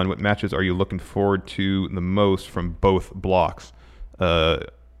G1, what matches are you looking forward to the most from both blocks?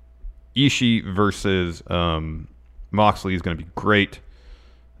 Ishii versus Moxley is going to be great.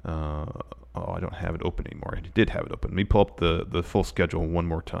 I don't have it open anymore. I did have it open. Let me pull up the full schedule one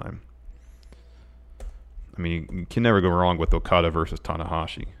more time. I mean, you can never go wrong with Okada versus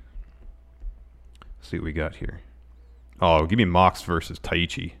Tanahashi. Let's see what we got here. Oh, give me Mox versus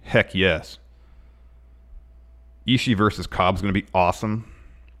Taichi. Heck yes. Ishii versus Cobb is going to be awesome.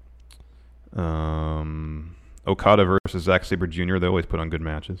 Okada versus Zack Sabre Jr. They always put on good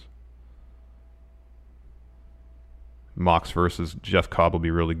matches. Mox versus Jeff Cobb will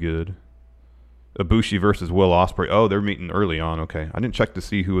be really good. Ibushi versus Will Ospreay. Oh, they're meeting early on. Okay. I didn't check to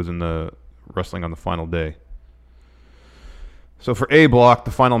see who was in the wrestling on the final day. So for A block,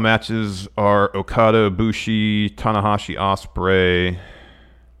 the final matches are Okada, Ibushi, Tanahashi, Ospreay,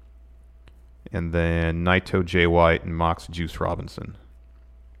 and then Naito, Jay White, and Mox, Juice Robinson.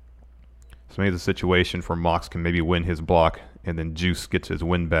 So maybe the situation for Mox can maybe win his block, and then Juice gets his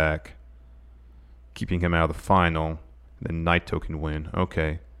win back, keeping him out of the final. Then Naito can win.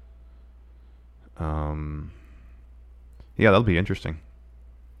 Okay. Yeah, that'll be interesting.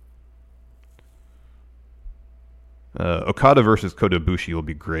 Okada versus Kota Ibushi will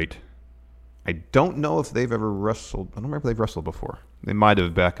be great. I don't know if they've ever wrestled. I don't remember if they've wrestled before. They might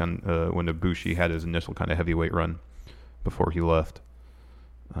have back on when Ibushi had his initial kind of heavyweight run before he left.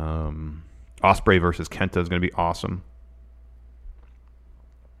 Ospreay versus Kenta is going to be awesome.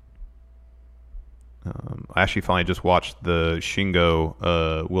 I actually finally just watched the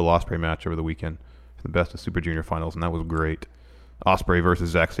Shingo Will Ospreay match over the weekend. The Best of Super Junior finals, and that was great. Ospreay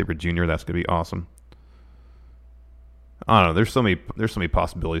versus Zack Sabre Jr. That's going to be awesome. I don't know. There's so many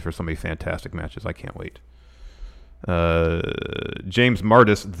possibilities for so many fantastic matches. I can't wait. James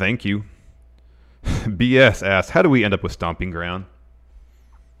Martis, thank you. BS asks, how do we end up with Stomping Ground?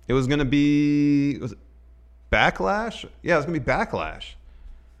 It was going to be... Was it Backlash? Yeah, it was going to be Backlash.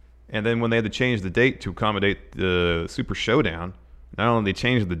 And then when they had to change the date to accommodate the Super Showdown, not only they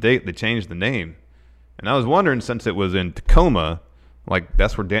changed the date, they changed the name. And I was wondering, since it was in Tacoma, like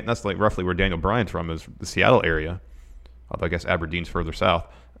that's like roughly where Daniel Bryan's from, is the Seattle area. Although I guess Aberdeen's further south.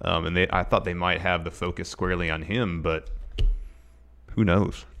 And I thought they might have the focus squarely on him, but who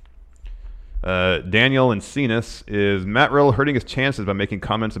knows? Daniel and Cenas, is Matt Riddle hurting his chances by making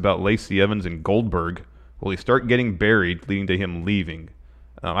comments about Lacey Evans and Goldberg? Will he start getting buried, leading to him leaving?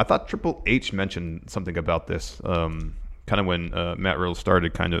 I thought Triple H mentioned something about this, kind of when Matt Riddle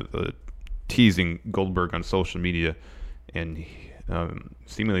started kind of teasing Goldberg on social media, and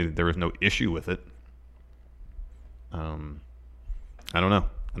seemingly there was no issue with it. I don't know.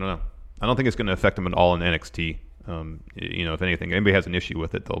 I don't think it's going to affect him at all in NXT. If anything, anybody has an issue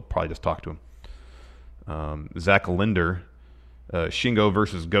with it, they'll probably just talk to him. Zach Linder, Shingo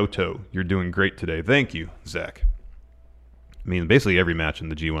versus Goto. You're doing great today. Thank you, Zach. I mean, basically every match in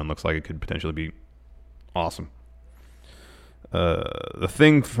the G1 looks like it could potentially be awesome. The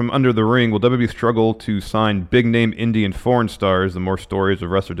thing from under the ring, will WWE struggle to sign big-name indie and foreign stars the more stories of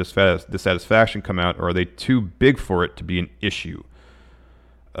wrestler dissatisfaction come out, or are they too big for it to be an issue?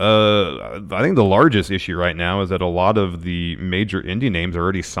 I think the largest issue right now is that a lot of the major indie names are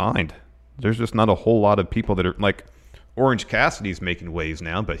already signed. There's just not a whole lot of people that are, like, Orange Cassidy's making waves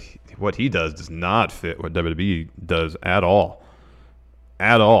now, but what he does not fit what WWE does at all.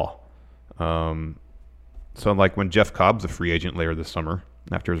 At all. So like when Jeff Cobb's a free agent later this summer,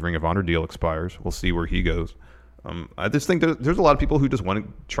 after his Ring of Honor deal expires, we'll see where he goes. I just think there's a lot of people who just want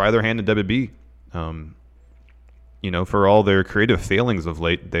to try their hand at WWE. For all their creative failings of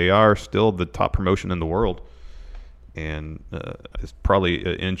late, they are still the top promotion in the world. And it's probably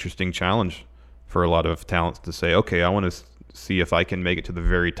an interesting challenge for a lot of talents to say, okay, I want to see if I can make it to the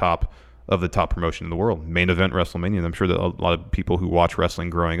very top of the top promotion in the world. Main event WrestleMania. And I'm sure that a lot of people who watch wrestling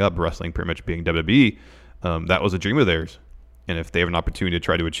growing up, wrestling pretty much being WWE, that was a dream of theirs. And if they have an opportunity to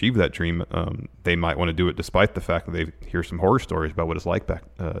try to achieve that dream, they might want to do it despite the fact that they hear some horror stories about what it's like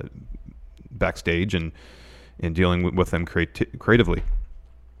backstage and dealing with them creatively.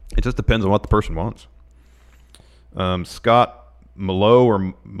 It just depends on what the person wants. Scott Malo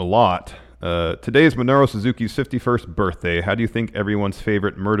or Malott. Today is Minoru Suzuki's 51st birthday. How do you think everyone's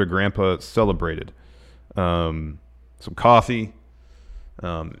favorite murder grandpa celebrated? Some coffee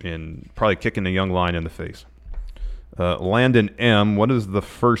and probably kicking a young lion in the face. Landon M. What does the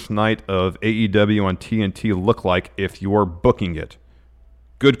first night of AEW on TNT look like if you're booking it?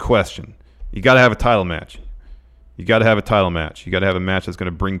 Good question. You got to have a title match. You got to have a match that's going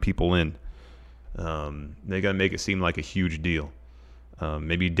to bring people in. They got to make it seem like a huge deal.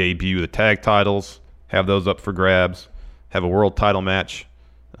 Maybe debut the tag titles, have those up for grabs, have a world title match.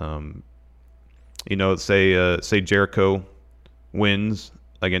 Say Jericho wins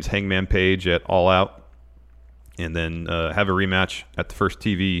against Hangman Page at All Out, and then have a rematch at the first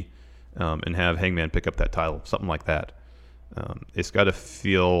TV, and have Hangman pick up that title, something like that. It's got to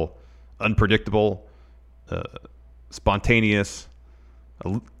feel unpredictable, spontaneous.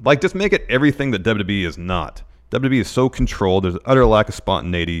 Like, just make it everything that WWE is not. WWE is so controlled. There's an utter lack of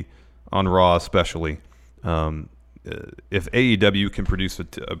spontaneity on Raw, especially. If AEW can produce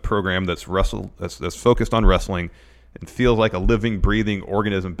a program that's focused on wrestling and feels like a living, breathing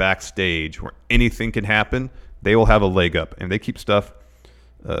organism backstage where anything can happen, they will have a leg up. And they keep stuff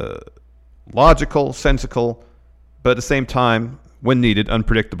logical, sensical, but at the same time, when needed,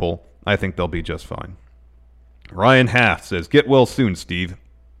 unpredictable. I think they'll be just fine. Ryan Haft says, "Get well soon, Steve."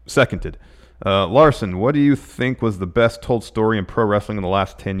 Seconded. Larson, what do you think was the best told story in pro wrestling in the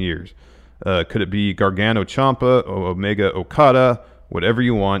last 10 years? Could it be Gargano Ciampa, Omega Okada, whatever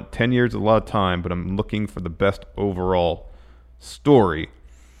you want? 10 years is a lot of time, but I'm looking for the best overall story.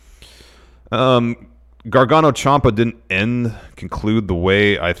 Gargano Ciampa didn't conclude the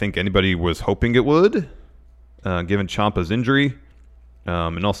way I think anybody was hoping it would, given Ciampa's injury.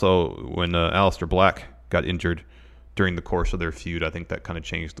 And also when Aleister Black got injured during the course of their feud, I think that kind of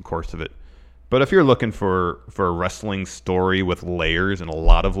changed the course of it. But if you're looking for a wrestling story with layers and a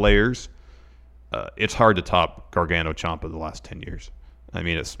lot of layers, it's hard to top Gargano Ciampa the last 10 years. I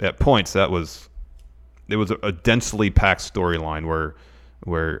mean, at points it was a densely packed storyline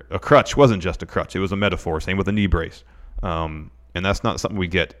where a crutch wasn't just a crutch; it was a metaphor. Same with a knee brace, and that's not something we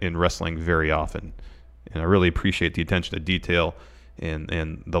get in wrestling very often. And I really appreciate the attention to detail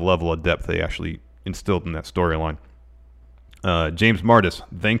and the level of depth they actually instilled in that storyline. James Martis,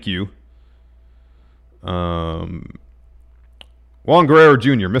 thank you. Juan Guerrero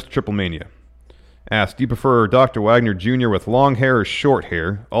Jr., Mr. Triple Mania, asked, do you prefer Dr. Wagner Jr. with long hair or short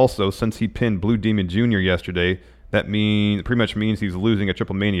hair? Also, since he pinned Blue Demon Jr. yesterday, that pretty much means he's losing at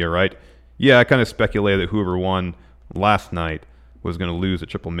Triple Mania, right? Yeah, I kind of speculated that whoever won last night was going to lose at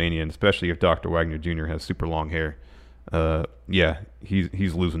Triple Mania, and especially if Dr. Wagner Jr. has super long hair. Yeah,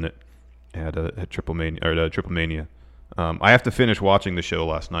 he's losing it at Triple Mania. I have to finish watching the show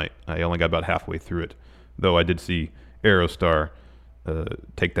last night. I only got about halfway through it, though I did see Aerostar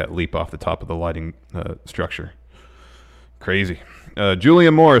take that leap off the top of the lighting structure. Crazy.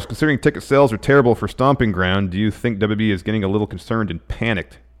 Julia Morris, considering ticket sales are terrible for Stomping Ground, do you think WWE is getting a little concerned and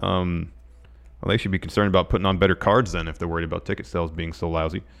panicked? Well, they should be concerned about putting on better cards then if they're worried about ticket sales being so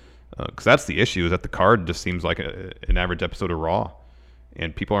lousy. Because that's the issue, is that the card just seems like an average episode of Raw.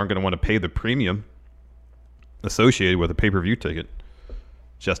 And people aren't going to want to pay the premium associated with a pay-per-view ticket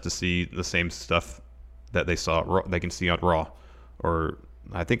just to see the same stuff that they can see on Raw. Or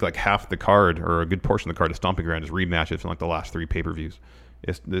I think like half the card or a good portion of the card of Stomping Ground is rematches from like the last 3 pay-per-views.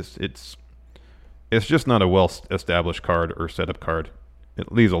 It's just not a well-established card or setup card.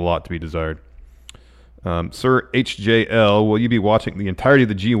 It leaves a lot to be desired. Sir HJL, will you be watching the entirety of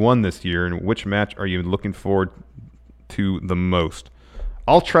the G1 this year, and which match are you looking forward to the most?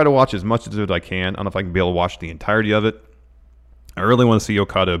 I'll try to watch as much as I can. I don't know if I can be able to watch the entirety of it. I really want to see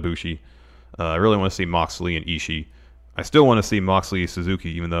Okada Ibushi. I really want to see Moxley and Ishii. I still want to see Moxley Suzuki,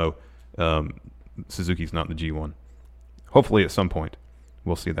 even though Suzuki's not in the G1. hopefully at some point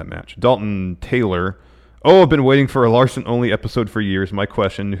we'll see that match. Dalton Taylor. Oh, I've been waiting for a Larson-only episode for years. My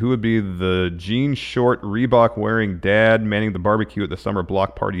question, who would be the jean short, Reebok-wearing dad manning the barbecue at the summer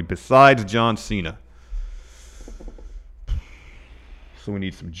block party besides John Cena? So we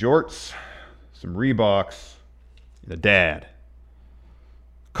need some jorts, some Reeboks, and a dad.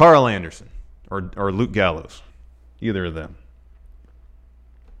 Carl Anderson or Luke Gallows. Either of them.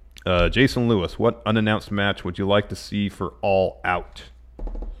 Jason Lewis, what unannounced match would you like to see for All Out?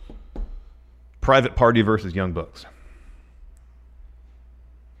 Private Party versus Young Bucks.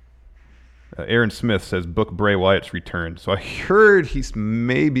 Aaron Smith says book Bray Wyatt's return. So I heard he's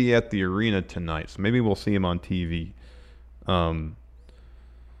maybe at the arena tonight. So maybe we'll see him on TV.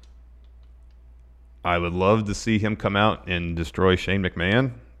 I would love to see him come out and destroy Shane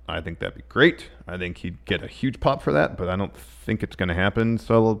McMahon. I think that'd be great. I think he'd get a huge pop for that, but I don't think it's going to happen.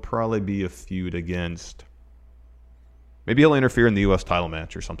 So it'll probably be a feud against... Maybe he'll interfere in the U.S. title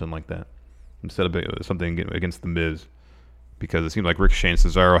match or something like that instead of something against The Miz, because it seems like Ricochet and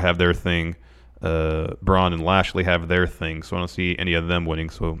Cesaro have their thing. Braun and Lashley have their thing, so I don't see any of them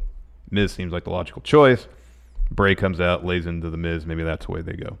winning. So Miz seems like the logical choice. Bray comes out, lays into The Miz. Maybe that's the way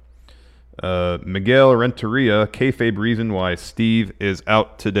they go. Miguel Renteria, kayfabe reason why Steve is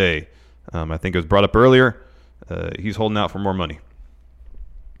out today. I think it was brought up earlier. He's holding out for more money.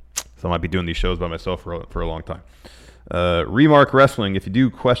 So I might be doing these shows by myself for a long time. Remark Wrestling, if you do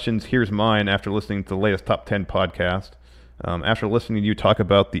questions, here's mine after listening to the latest Top 10 podcast. After listening to you talk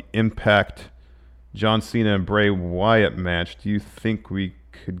about the Impact John Cena and Bray Wyatt match, do you think we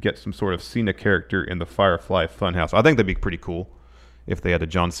could get some sort of Cena character in the Firefly Funhouse? I think that'd be pretty cool if they had a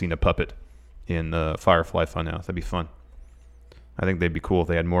John Cena puppet in Firefly Funhouse. That'd be fun. I think they'd be cool if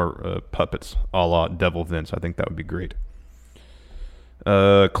they had more puppets a la Devil Vince. I think that would be great.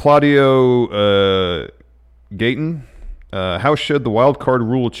 Claudio Gayton, how should the wild card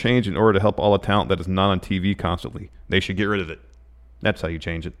rule change in order to help all the talent that is not on TV constantly? They should get rid of it. That's how you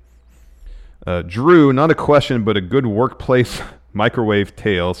change it. Drew, not a question, but a good workplace microwave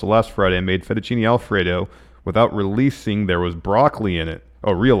tale. So last Friday I made fettuccine Alfredo without realizing there was broccoli in it.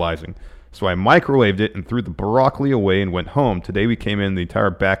 So I microwaved it and threw the broccoli away and went home. Today we came in, the entire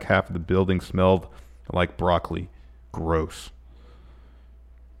back half of the building smelled like broccoli. Gross.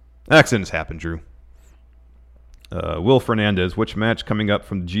 Accidents happen, Drew. Will Fernandez, which match coming up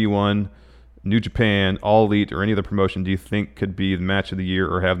from the G1, New Japan, All Elite, or any other promotion do you think could be the match of the year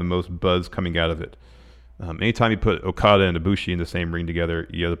or have the most buzz coming out of it? Anytime you put Okada and Ibushi in the same ring together,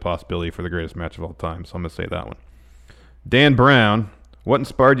 you have the possibility for the greatest match of all time. So I'm going to say that one. Dan Brown, what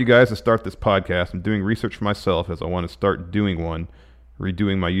inspired you guys to start this podcast? I'm doing research for myself as I want to start doing one,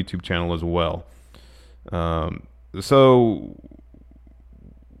 redoing my YouTube channel as well. So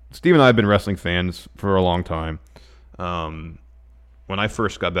Steve and I have been wrestling fans for a long time. When I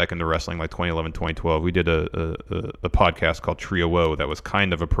first got back into wrestling, like 2011, 2012, we did a podcast called Trio O that was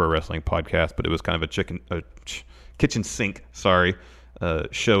kind of a pro wrestling podcast, but it was kind of a kitchen sink,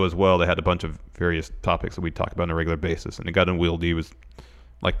 show as well. They had a bunch of various topics that we'd talk about on a regular basis, and it got unwieldy. It was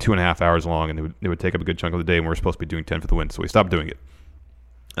like 2.5 hours long, and it would take up a good chunk of the day, and we were supposed to be doing 10 for the win, so we stopped doing it.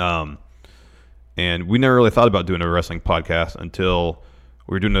 And we never really thought about doing a wrestling podcast until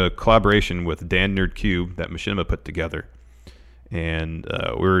we were doing a collaboration with Dan Nerd Cube that Machinima put together. And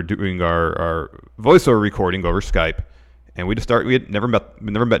we were doing our voiceover recording over Skype, and we had never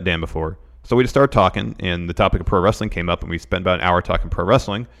met Dan before, so we just started talking, and the topic of pro wrestling came up, and we spent about an hour talking pro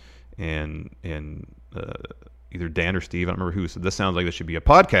wrestling, and either Dan or Steve, I don't remember who, said this sounds like this should be a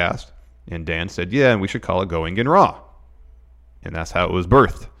podcast, and Dan said yeah, and we should call it Going in Raw, and that's how it was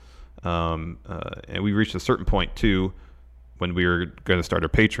birthed. And we reached a certain point too when we were going to start our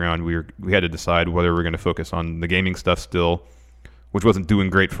Patreon. We had to decide whether we were going to focus on the gaming stuff still, which wasn't doing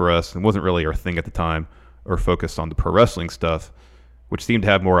great for us and wasn't really our thing at the time, or focus on the pro wrestling stuff, which seemed to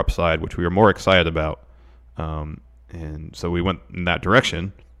have more upside, which we were more excited about. And so we went in that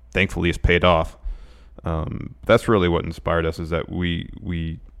direction. Thankfully, it's paid off. That's really what inspired us, is that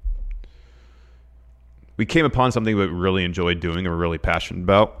we came upon something that we really enjoyed doing and were really passionate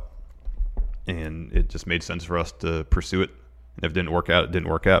about, and it just made sense for us to pursue it. And if it didn't work out, it didn't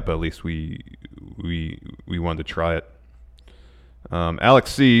work out, but at least we wanted to try it.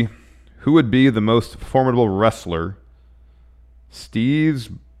 Alex C., who would be the most formidable wrestler? Steve's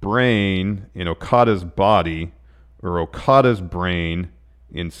brain in Okada's body, or Okada's brain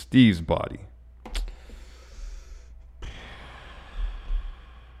in Steve's body?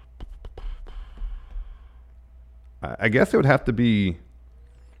 I guess it would have to be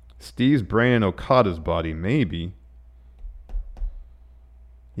Steve's brain in Okada's body, maybe.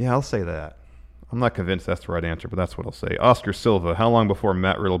 Yeah, I'll say that. I'm not convinced that's the right answer, but that's what I'll say. Oscar Silva, how long before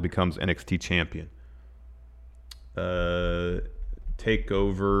Matt Riddle becomes NXT champion? Take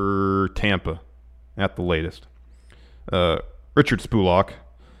over Tampa at the latest. Richard Spulak,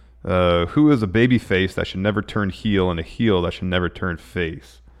 who is a baby face that should never turn heel and a heel that should never turn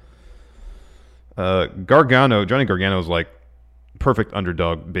face? Johnny Gargano is like perfect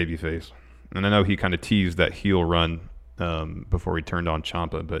underdog baby face. And I know he kind of teased that heel run before he turned on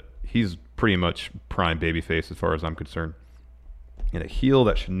Ciampa, but he's pretty much prime babyface as far as I'm concerned. And a heel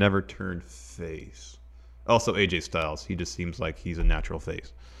that should never turn face. Also AJ Styles. He just seems like he's a natural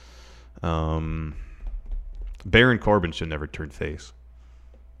face. Baron Corbin should never turn face.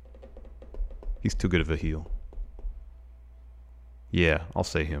 He's too good of a heel. Yeah, I'll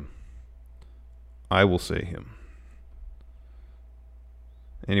say him. I will say him.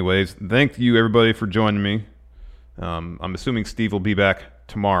 Anyways, thank you everybody for joining me. I'm assuming Steve will be back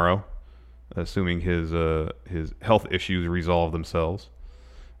tomorrow, assuming his health issues resolve themselves.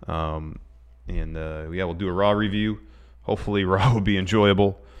 We'll do a Raw review. Hopefully Raw will be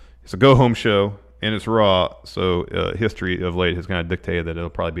enjoyable. It's a go-home show, and it's Raw, so history of late has kind of dictated that it'll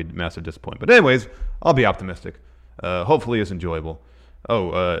probably be a massive disappointment. But anyways, I'll be optimistic. Hopefully it's enjoyable.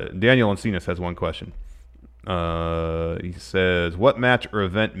 Daniel Encinas has one question. He says, what match or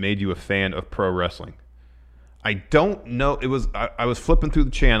event made you a fan of pro wrestling? I don't know. I was flipping through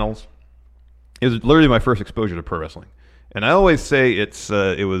the channels. It was literally my first exposure to pro wrestling. And I always say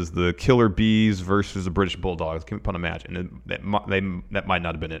it was the Killer Bees versus the British Bulldogs. Came upon a match, and that might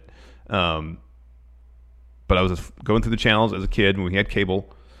not have been it. But I was just going through the channels as a kid when we had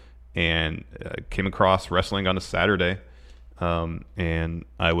cable, and came across wrestling on a Saturday, and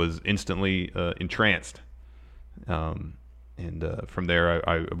I was instantly entranced. From there,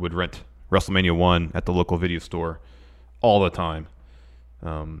 I would rent WrestleMania 1 at the local video store all the time.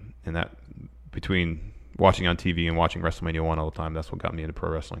 And that, between watching on TV and watching WrestleMania 1 all the time, that's what got me into pro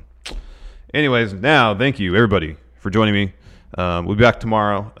wrestling. Anyways, now, thank you, everybody, for joining me. We'll be back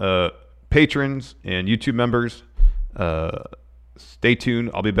tomorrow. Patrons and YouTube members, stay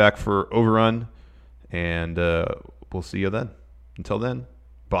tuned. I'll be back for Overrun, and we'll see you then. Until then,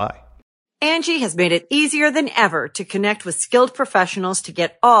 bye. Angie has made it easier than ever to connect with skilled professionals to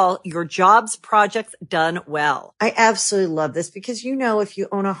get all your jobs projects done well. I absolutely love this because, if you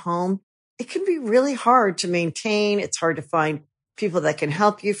own a home, it can be really hard to maintain. It's hard to find people that can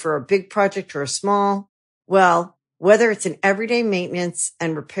help you for a big project or a small. Well, whether it's in everyday maintenance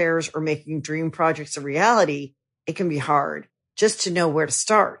and repairs or making dream projects a reality, it can be hard just to know where to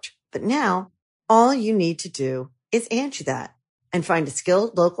start. But now all you need to do is Angie that and find a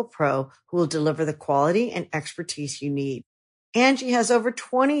skilled local pro who will deliver the quality and expertise you need. Angie has over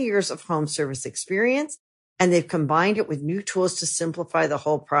 20 years of home service experience, and they've combined it with new tools to simplify the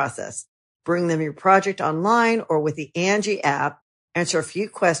whole process. Bring them your project online or with the Angie app, answer a few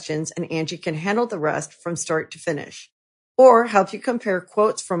questions, and Angie can handle the rest from start to finish. Or help you compare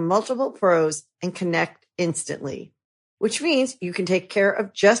quotes from multiple pros and connect instantly. Which means you can take care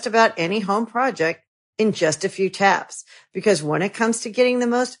of just about any home project in just a few taps. Because when it comes to getting the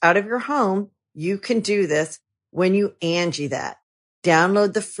most out of your home, you can do this when you Angie that.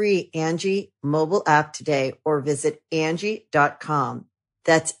 Download the free Angie mobile app today or visit Angie.com.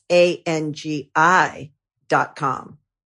 That's ANGI.com.